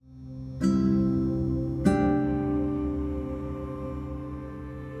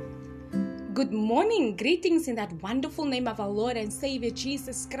Good morning, greetings in that wonderful name of our Lord and Savior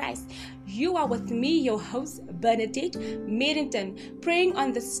Jesus Christ. You are with me, your host Bernadette Merrington, praying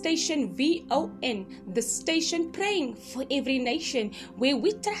on the station VON, the station praying for every nation, where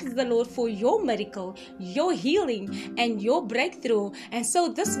we trust the Lord for your miracle, your healing, and your breakthrough. And so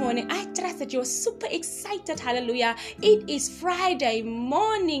this morning, I trust that you're super excited. Hallelujah. It is Friday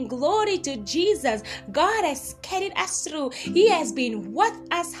morning. Glory to Jesus. God has carried us through. He has been with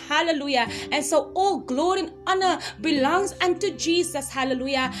us. Hallelujah. And so all glory and honor belongs unto Jesus.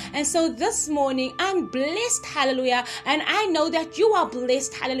 Hallelujah. And so this morning I'm blessed. Hallelujah. And I know that you are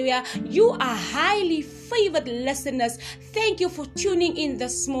blessed. Hallelujah. You are highly favored listeners. Thank you for tuning in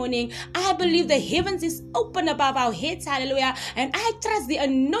this morning. I believe the heavens is open above our heads. Hallelujah. And I trust the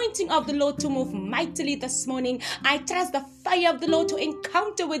anointing of the Lord to move mightily this morning. I trust the fire of the Lord to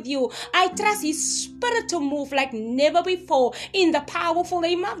encounter with you. I trust His Spirit to move like never before in the powerful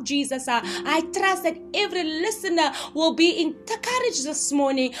name of Jesus. I trust that every listener will be encouraged this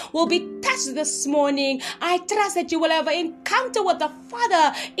morning, will be touched this morning. I trust that you will have an encounter with the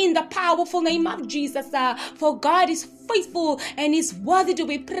Father in the powerful name of Jesus. For God is faithful and is worthy to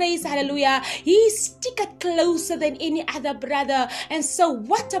be praised. Hallelujah. He sticketh closer than any other brother. And so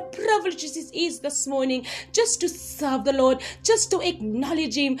what a privilege it is this morning just to serve the Lord, just to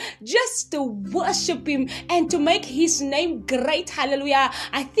acknowledge Him, just to worship Him, and to make His name great. Hallelujah.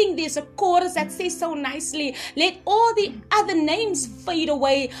 I think there's a chorus that says so nicely, let all the other names fade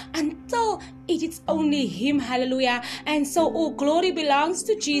away until it is only Him. Hallelujah. And so all glory belongs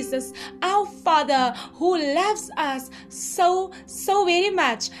to Jesus, our Father, who loves us so very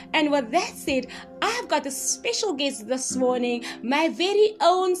much. And with that said, I've got a special guest this morning, my very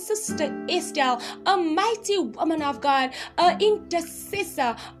own sister Estelle, a mighty woman of God, an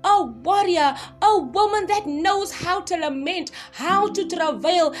intercessor, a warrior, a woman that knows how to lament, how to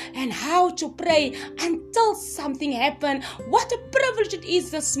travail, and how to pray until something happens. What a privilege it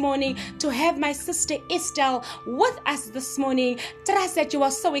is this morning to have my sister Estelle with us this morning. Trust that you are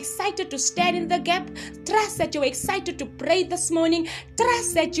so excited to stand in the gap. Trust that you are excited to pray this morning.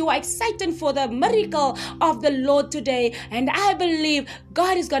 Trust that you are excited for the miracle of the Lord today. And I believe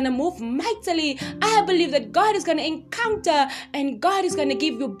God is going to move mightily. I believe that God is going to encounter and God is going to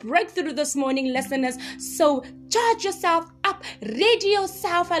give you breakthrough this morning, listeners. So charge yourself up, ready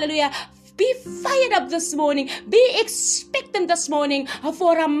yourself, hallelujah. Be fired up this morning. Be expectant this morning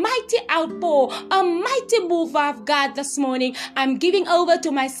for a mighty outpour, a mighty move of God this morning. I'm giving over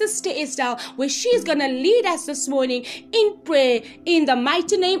to my sister Estelle, where she's going to lead us this morning in prayer in the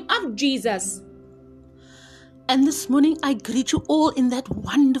mighty name of Jesus. And this morning, I greet you all in that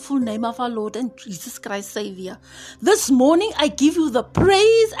wonderful name of our Lord and Jesus Christ Savior. This morning, I give you the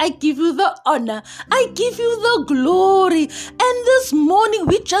praise, I give you the honor, I give you the glory. And this morning,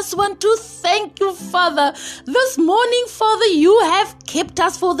 we just want to thank you, Father. This morning, Father, you have kept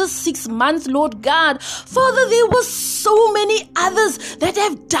us for the 6 months, Lord God. Father, there were so many others that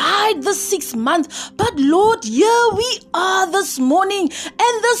have died the 6 months. But Lord, here we are this morning.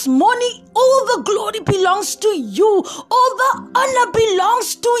 And this morning, all the glory belongs to you. All the honor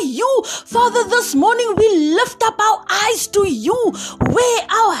belongs to you. Father, this morning we lift up our eyes to you, where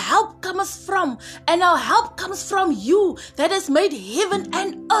our help comes from. And our help comes from you that has made heaven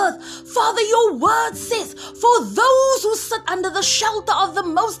and earth. Father, your word says, for those who sit under the shelter of the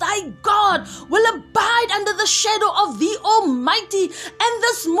Most High God will abide under the shadow of the Almighty. And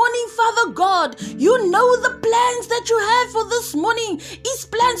this morning, Father God, you know the plans that you have for this morning is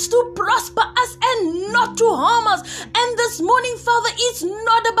plans to prosper us and not to harm us. And this morning, Father, it's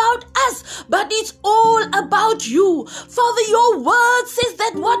not about us, but it's all about you. Father, your word says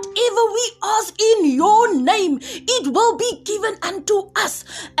that whatever we ask in your name, it will be given unto us.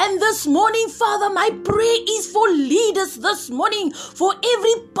 And this morning, Father, my prayer is for leaders this morning, for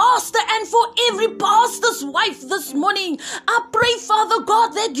every pastor and for every pastor's wife this morning. I pray, Father God,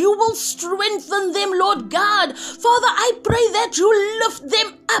 that you will strengthen them, Lord God. Father, I pray that you lift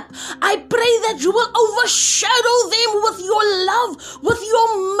them up. I pray that you will overshadow them with your love, with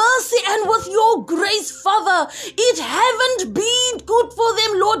your mercy, and with your grace, Father. It haven't been good for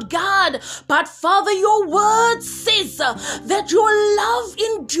them, Lord God. But Father, your word says that your love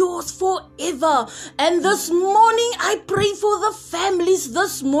endures forever. And this morning, I pray for the families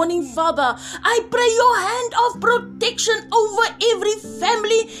this morning, Father. I pray your hand of protection over every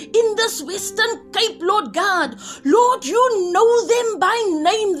family in this Western Cape, Lord God. Lord, you know them by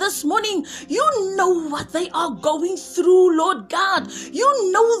name this morning. You know what they are going through, Lord God.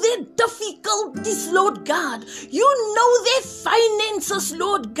 You know their difficulties, Lord God. You know their finances,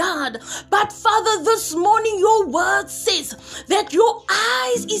 Lord God. But Father, this morning your word says that your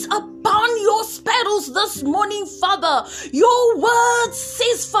eyes is upon on your sparrows this morning, Father. Your word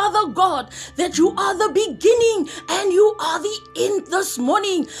says, Father God, that you are the beginning and you are the end this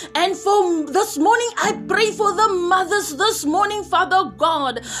morning. And for this morning, I pray for the mothers this morning, Father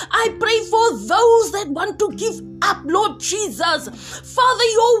God. I pray for those that want to give up, Lord Jesus. Father,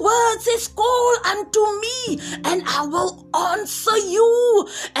 your word says, call unto me and I will answer you,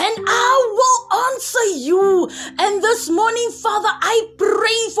 and I will answer you. And this morning, Father, I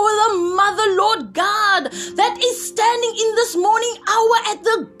pray for the mother, Lord God, that is standing in this morning hour at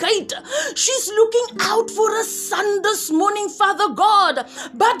the gate. She's looking out for a son this morning, Father God.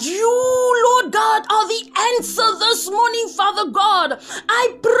 But you, Lord God, are the answer this morning, Father God.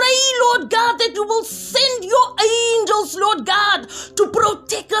 I pray, Lord God, that you will send your angels, Lord God, to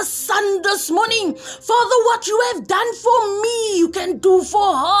protect a son this morning. Father, what you have done for me, you can do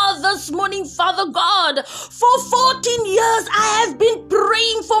for her this morning, Father God. For 14 years, I have been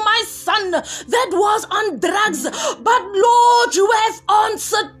praying for my son that was on drugs. But Lord, you have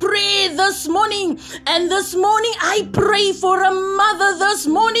answered prayer this morning. And this morning, I pray for a mother this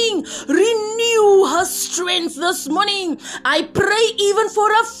morning. Renew her strength this morning. I pray even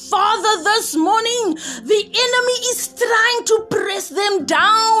for a father this morning. The enemy is trying to press them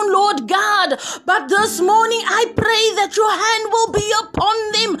down, Lord God. But this morning, I pray that your hand will be upon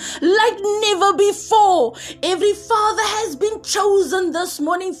them like never before. Every father has been chosen this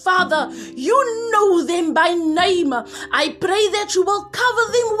morning, Father. You know them by name. I pray that you will cover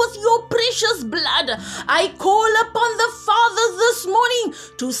them with your precious blood. I call upon the Father this morning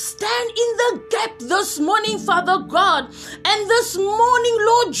to stand in the gap this morning, Father God. And this morning,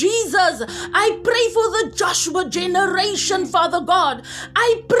 Lord Jesus, I pray for the Joshua generation, Father God.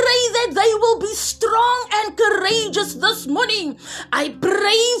 I pray that they will be strong and courageous this morning. I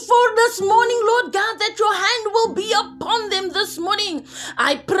pray for this morning, Lord God, that your hand will be upon them this morning.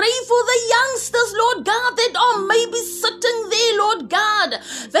 I pray for the youngsters, Lord God, that are maybe sitting there, Lord God.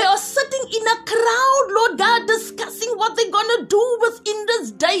 They are sitting in a crowd, Lord God, discussing what they're going to do within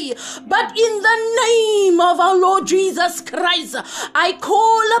this day. But in the name of our Lord Jesus Christ, I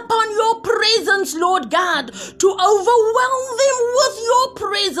call upon your presence, Lord God, to overwhelm them with your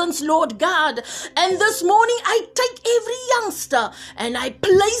presence, Lord God. And this morning, I take every youngster and I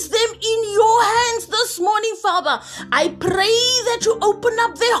place them in your hands this morning, Father. I pray that you open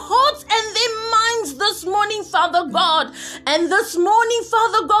up their hearts and their minds this morning, Father God. And this morning,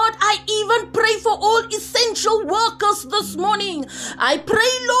 Father God, I even pray for all essential workers this morning. I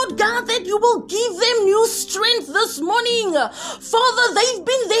pray, Lord God, that you will give them new strength this morning. Father, they've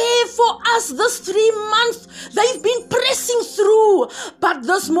been there for us this 3 months. They've been pressing through. But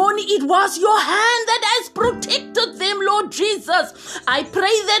this morning, it was your hand that has protected them, Lord Jesus. I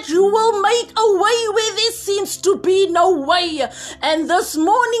pray that you will make a way where there seems to be no way. And this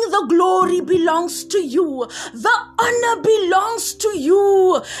morning, the glory belongs to you. The honor belongs to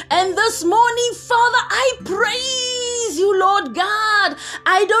you. And this morning, Father, I praise you, Lord God.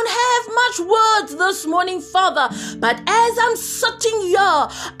 I don't have much words this morning, Father, but as I'm sitting here,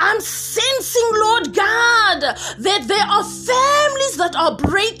 I'm sensing, Lord God, that there are families that are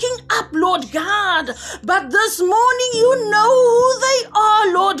breaking up, Lord God. But this morning, you know who they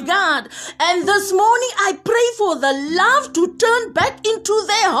are, Lord God. And this morning, I pray for the love to turn back into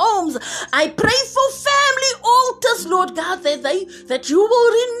their homes. I pray for family altars, Lord God, that you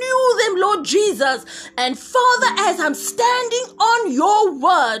will renew them, Lord Jesus. And Father, as I'm standing on your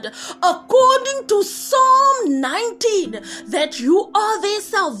word, according to Psalm 19, that you are their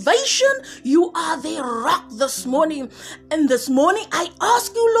salvation, you are their rock this morning. And this morning, I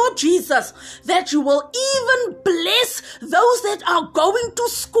ask you, Lord Jesus, that you will even bless those that are going to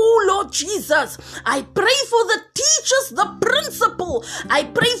school, Lord Jesus. I pray for the teachers, the principal. I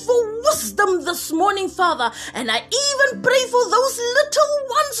pray for wisdom this morning, Father. And I even pray for those little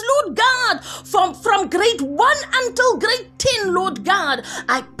ones, Lord God, from grade 1 until grade 10, Lord God.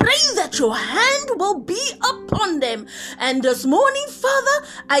 I pray that your hand will be upon them. And this morning, Father,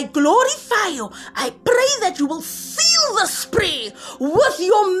 I glorify you. I pray that you will seal this prayer with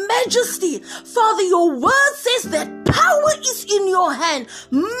your majesty. Father, your word says that power is in your hand,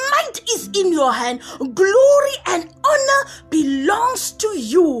 might is in your hand, glory and honor belongs to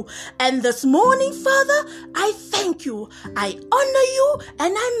you. And this morning, Father, I thank you, I honor you,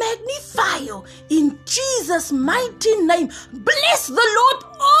 and I magnify you in Jesus' mighty name. Bless the Lord,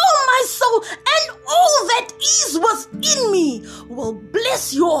 all my soul, and all that is within me will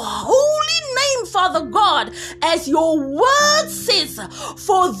bless your holy name, Father God, as your word says,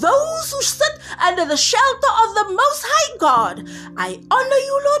 for those who sit under the shelter of the Most High God. I honor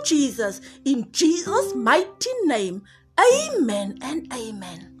you, Lord Jesus, in Jesus' mighty name. Amen and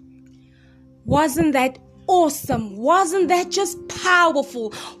amen. Wasn't that awesome? Wasn't that just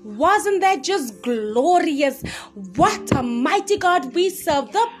powerful? Wasn't that just glorious? What a mighty God we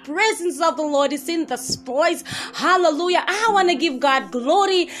serve. The presence of the Lord is in this place. Hallelujah. I want to give God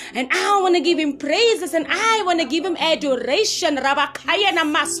glory, and I want to give him praises, and I want to give him adoration. Rabakaya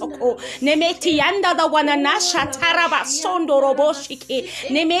namasoko nemeti yanda la wana nashata rabasondo roboshiki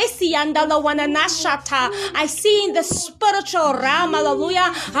nemesi yanda la wana nashata. I see in the spiritual realm,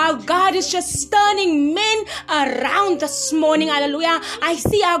 hallelujah, how God is just turning men around this morning, hallelujah. I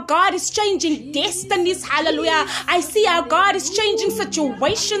see how God is changing destinies, hallelujah. I see how God is changing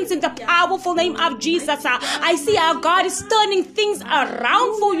situations in the powerful name of Jesus. I see how God is turning things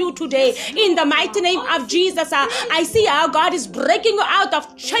around for you today in the mighty name of Jesus. I see how God is breaking you out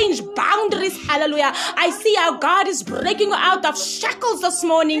of change boundaries, hallelujah. I see how God is breaking you out of shackles this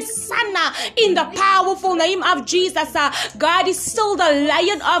morning, Sana, in the powerful name of Jesus. God is still the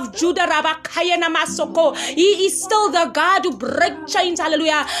Lion of Judah, Rabakaya namasoko. He is still the God who breaks chains,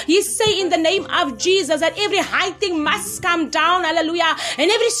 hallelujah. He say in the name of Jesus that every high thing must come down, hallelujah, and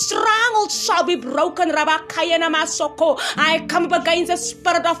every stronghold shall be broken. I come up against the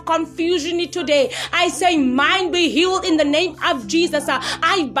spirit of confusion today. I say mind be healed in the name of Jesus.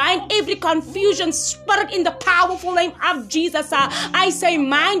 I bind every confusion spirit in the powerful name of Jesus. I say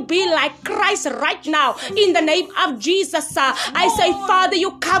mind be like Christ right now in the name of Jesus. I say, Father,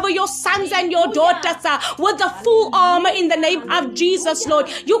 you cover your sons and your daughters with the full armor in the name of Jesus, Lord.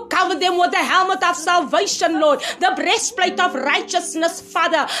 You cover them with the helmet of salvation, Lord, the breastplate of righteousness,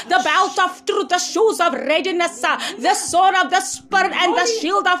 Father, the belt of truth, the shoes of readiness, the sword of the Spirit, and the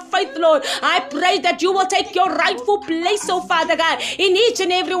shield of faith, Lord. I pray that you will take your rightful place, oh Father God, in each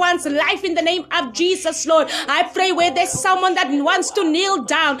and everyone's life in the name of Jesus, Lord. I pray where there's someone that wants to kneel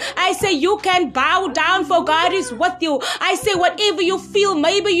down, I say you can bow down, for God is with you. I say whatever you feel,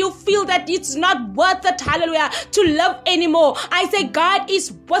 maybe you feel that it's not worth it, hallelujah, to love anymore. I say God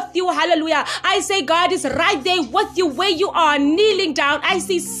is with you, hallelujah. I say God is right there with you where you are kneeling down. I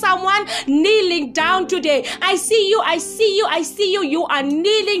see someone kneeling down today. I see you, I see you, I see you. You are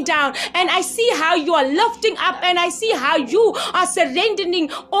kneeling down, and I see how you are lifting up, and I see how you are surrendering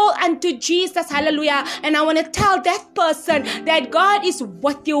all unto Jesus, hallelujah. And I want to tell that person that God is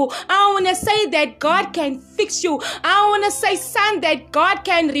with you. I want to say that God can fix you. I want to say, son, that God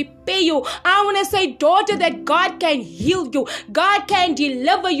can repair you. I want to say, daughter, that God can heal you. God can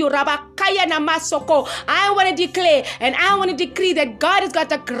deliver you. Rabakaya namasoko. I want to declare and I want to decree that God has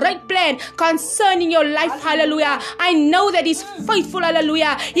got a great plan concerning your life, hallelujah. I know that He's faithful,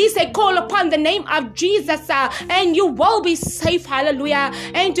 hallelujah. He said, call upon the name of Jesus and you will be safe, hallelujah.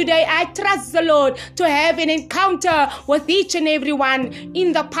 And today I trust the Lord to have an encounter with each and every one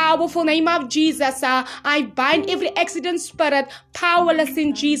in the powerful name of Jesus. I bind every accident spirit powerless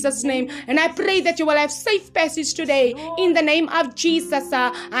in Jesus' name, and I pray that you will have safe passage today in the name of Jesus.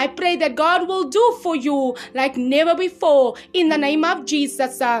 I pray that God will do for you like never before in the name of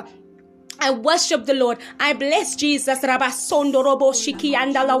Jesus. I worship the Lord. I bless Jesus. Rabasondo robo shiki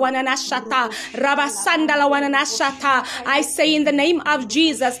andala wanana shata. Rabasandala wanana shata. I say in the name of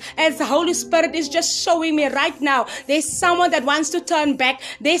Jesus, as the Holy Spirit is just showing me right now, there's someone that wants to turn back.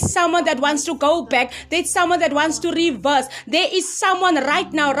 There's someone that wants to go back. There's someone that wants to reverse. There is someone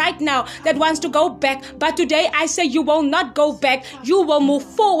right now that wants to go back. But today I say you will not go back. You will move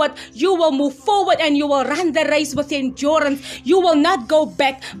forward. You will move forward and you will run the race with endurance. You will not go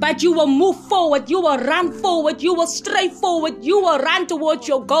back, but you will move forward. You will run forward. You will stray forward. You will run towards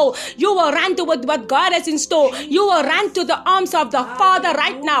your goal. You will run toward what God has in store. You will run to the arms of the Father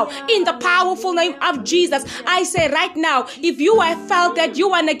right now in the powerful name of Jesus. I say right now, if you have felt that you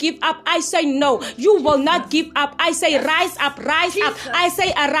want to give up, I say no, you will not give up. I say rise up, rise up. I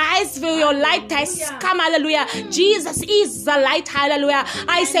say arise, for your light has come, hallelujah. Jesus is the light, hallelujah.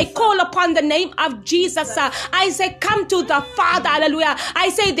 I say call upon the name of Jesus. I say come to the Father, hallelujah. I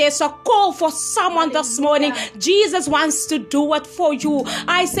say there's a call for someone this morning. Jesus wants to do it for you.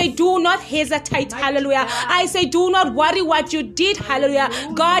 I say do not hesitate, hallelujah. I say do not worry what you did, hallelujah.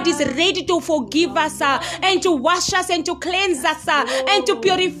 God is ready to forgive us and to wash us and to cleanse us and to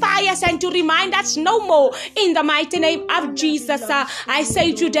purify us and to remind us no more in the mighty name of Jesus. I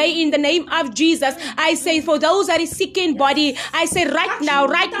say today in the name of Jesus, I say for those that is sick in body, I say right now,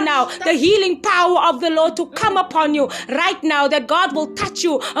 the healing power of the Lord to come upon you right now, that God will touch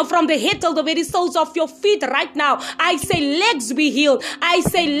you from the head head till the very soles of your feet right now. I say legs be healed. I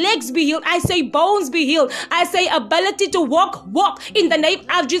say legs be healed. I say bones be healed. I say ability to walk in the name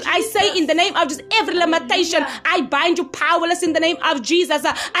of Jesus. I say in the name of Jesus, every limitation, I bind you powerless in the name of Jesus.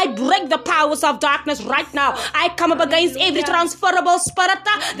 I break the powers of darkness right now. I come up against every transferable spirit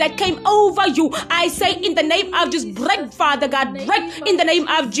that came over you. I say in the name of Jesus, break, Father God, break in the name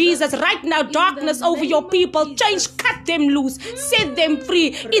of Jesus right now. Darkness over your people, change, cut them loose, set them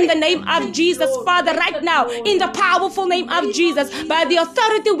free in the name of Jesus, Father, right now, in the powerful name of Jesus, by the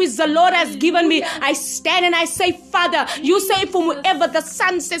authority which the Lord has given me, I stand and I say, Father, you say from whoever the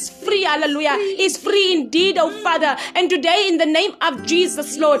Son says free, hallelujah, is free indeed, oh Father. And today in the name of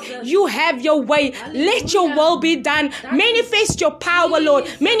Jesus, Lord, you have your way. Let your will be done. Manifest your power, Lord.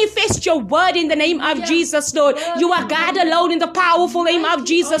 Manifest your word in the name of Jesus, Lord. You are God alone in the powerful name of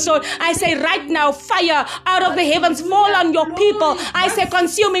Jesus, Lord. I say right now, fire out of the heavens fall on your people. I say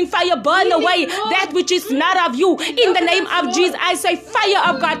consuming fire, burn away that which is not of you in the name of Jesus. I say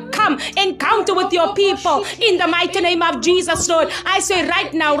fire of God, come encounter with your people in the mighty name of Jesus, Lord. I say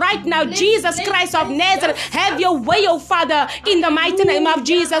right now, Jesus Christ of Nazareth, have your way, oh Father, in the mighty name of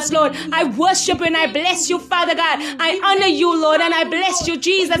Jesus, Lord. I worship you and I bless you, Father God. I honor you, Lord, and I bless you,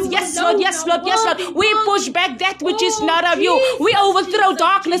 Jesus. Yes, Lord, yes, Lord, yes, Lord. We push back that which is not of you. We overthrow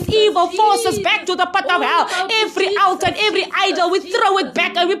darkness, evil forces back to the pit of hell. Every altar, every idol, we throw it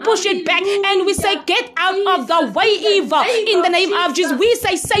back and we push it back and we say, get out of the way, evil, in the name of Jesus. We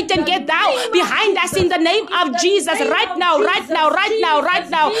say, Satan, get down behind us in the name of Jesus. Right now, right now, right now, right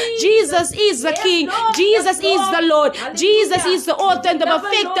now. Jesus is the King. Jesus is the Lord. Jesus is the author and the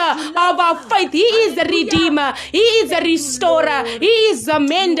perfecter of our faith. He is the Redeemer. He is the Restorer. He is the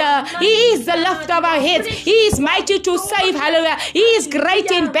Mender. He is the lifter of our heads. He is mighty to save. Hallelujah. He is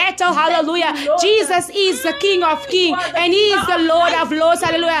great in battle. Hallelujah. Jesus is the King of Kings and He is the Lord of Lords.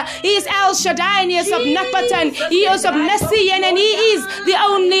 Hallelujah. He is El Shaddai and He is omnipotent. He is omniscient and He is the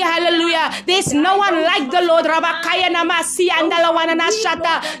only. Hallelujah. There's no one like the Lord.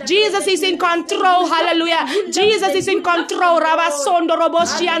 Jesus is in control. Hallelujah. Jesus is in control. For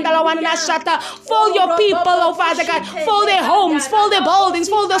your people, oh Father God, for their homes, for their buildings,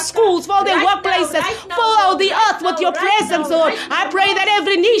 for their schools, for their workplaces, for the earth with your presence, Lord. I pray that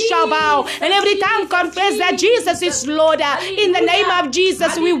every knee shall bow and every tongue confess that Jesus is Lord. In the name of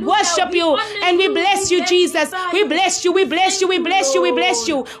Jesus, we worship you and we bless you, Jesus. We bless you, we bless you, we bless you, we bless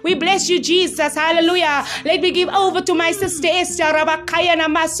you. We bless you, Jesus. Hallelujah. Let me give over to my sister Esther.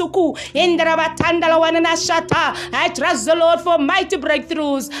 I trust the Lord for mighty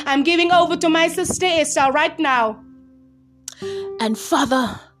breakthroughs. I'm giving over to my sister Esther right now. And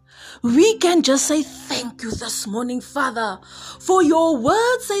Father, we can just say thank you this morning, Father, for your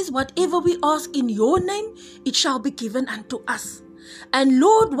word says whatever we ask in your name, it shall be given unto us. And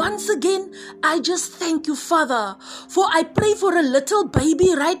Lord, once again, I just thank you, Father, for I pray for a little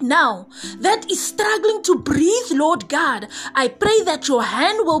baby right now that is struggling to breathe, Lord God. I pray that your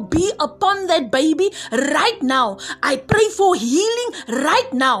hand will be upon that baby right now. I pray for healing right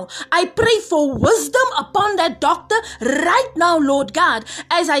now. I pray for wisdom upon that doctor right now, Lord God,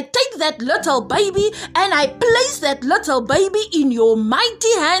 as I take that little baby and I place that little baby in your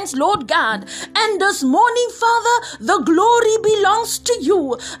mighty hands, Lord God. And this morning, Father, the glory belongs to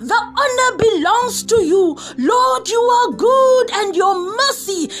you. The honor belongs to you. Lord, you are good and your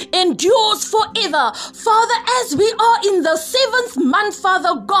mercy endures forever. Father, as we are in the 7th month,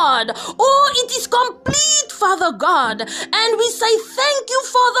 Father God, it is complete, Father God. And we say thank you,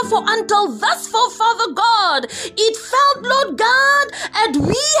 Father, for until thus far, Father God, it felt, Lord God, and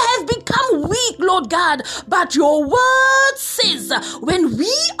we have become weak, Lord God. But your word says, when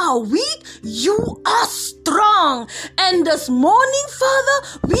we are weak, you are strong. And this morning, Father,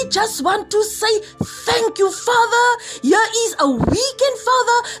 we just want to say thank you, Father. Here is a weekend,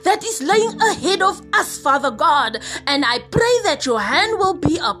 Father, that is laying ahead of us, Father God. And I pray that your hand will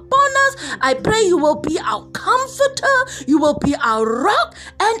be upon us. I pray you will be our comforter. You will be our rock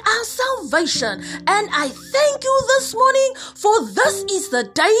and our salvation. And I thank you this morning, for this is the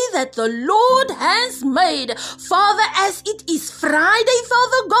day that the Lord has made. Father, as it is Friday,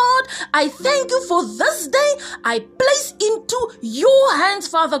 Father God, I thank you for this day. I place into your hands,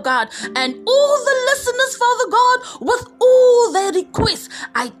 Father God, and all the listeners, Father God, with all their requests,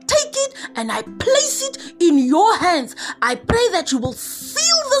 I take it and I place it in your hands. I pray that you will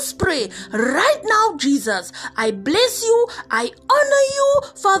seal this prayer right now, Jesus. I bless you. I honor you,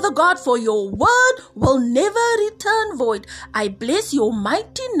 Father God, for your word will never return void. I bless your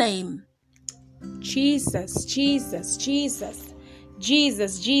mighty name. Jesus, Jesus, Jesus,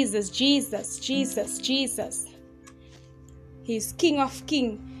 Jesus, Jesus, Jesus, Jesus, Jesus. He's King of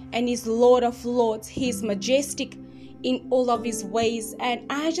Kings and He's Lord of Lords. He's majestic in all of His ways. And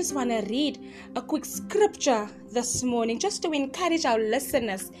I just want to read a quick scripture this morning just to encourage our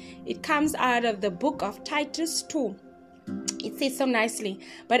listeners. It comes out of the book of Titus 2. It says so nicely,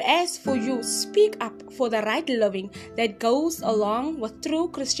 "But as for you, speak up for the right living that goes along with true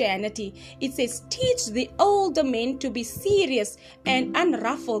Christianity." It says, "Teach the older men to be serious and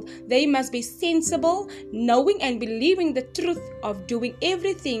unruffled. They must be sensible, knowing and believing the truth of doing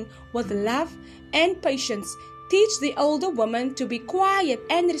everything with love and patience. Teach the older women to be quiet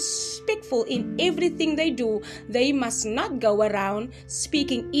and respectful in everything they do. They must not go around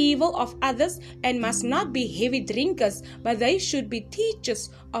speaking evil of others and must not be heavy drinkers, but they should be teachers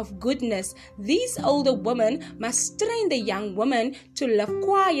of goodness. These older women must train the young women to live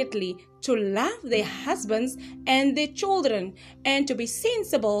quietly, to love their husbands and their children, and to be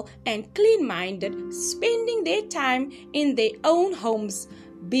sensible and clean-minded, spending their time in their own homes,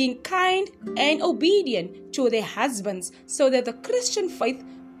 being kind and obedient to their husbands, so that the Christian faith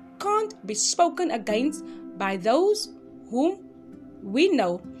can't be spoken against by those whom we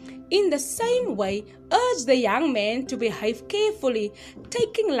know. In the same way, urge the young men to behave carefully,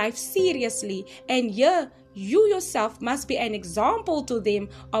 taking life seriously, and here you yourself must be an example to them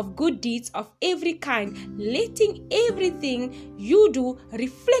of good deeds of every kind, letting everything you do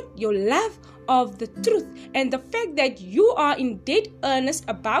reflect your love of the truth and the fact that you are in dead earnest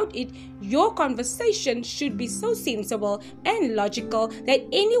about it. Your conversation should be so sensible and logical that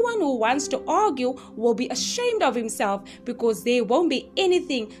anyone who wants to argue will be ashamed of himself, because there won't be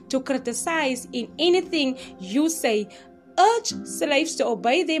anything to criticize in anything you say. Urge slaves to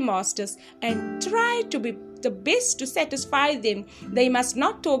obey their masters and try to be the best to satisfy them. They must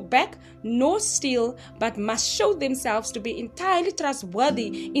not talk back nor steal, but must show themselves to be entirely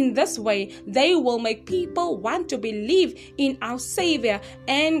trustworthy. In this way, they will make people want to believe in our Savior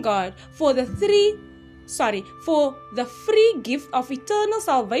and God. For the free gift of eternal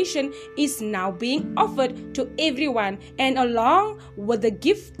salvation is now being offered to everyone, and along with the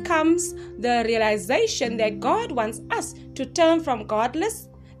gift comes the realization that God wants us to turn from godless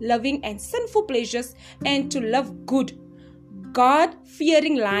living and sinful pleasures and to live good,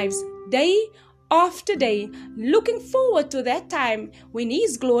 God-fearing lives day after day, looking forward to that time when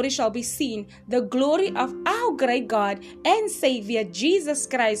His glory shall be seen, the glory of our great God and Savior Jesus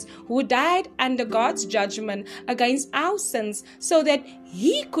Christ, who died under God's judgment against our sins, so that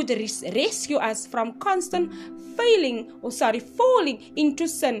He could rescue us from constant falling into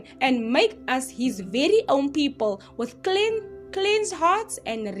sin and make us His very own people with cleansed hearts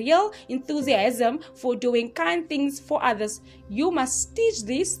and real enthusiasm for doing kind things for others. You must teach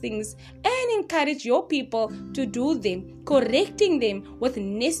these things and encourage your people to do them, correcting them with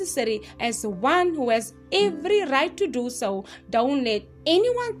necessary as one who has every right to do so. Don't let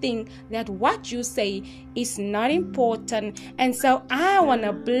anyone think that what you say is not important. And so I want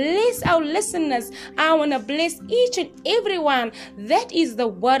to bless our listeners. I want to bless each and every one. That is the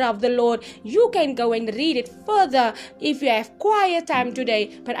word of the Lord. You can go and read it further if you have quiet time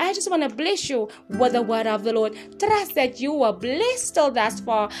today. But I just want to bless you with the word of the Lord. Trust that you are blessed till thus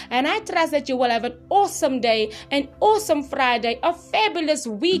far. And I trust that you will have an awesome day, an awesome Friday, a fabulous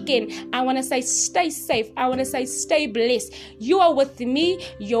weekend. I want to say stay safe. I want to say stay blessed. You are with me,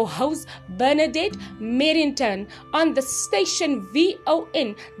 your host, Bernadette Merrington, on the station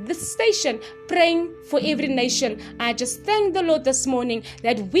VON, the station praying for every nation. I just thank the Lord this morning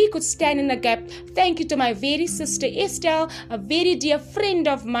that we could stand in the gap. Thank you to my very sister Estelle, a very dear friend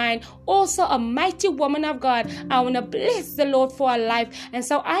of mine, also a mighty woman of God. I want to bless the Lord for her life. And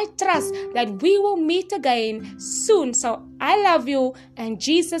so I trust that we will meet again soon. So I love you and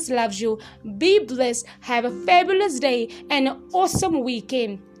Jesus loves you. Be blessed. Have a fabulous day and an awesome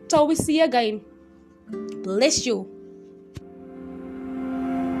weekend. Till we see you again. Bless you.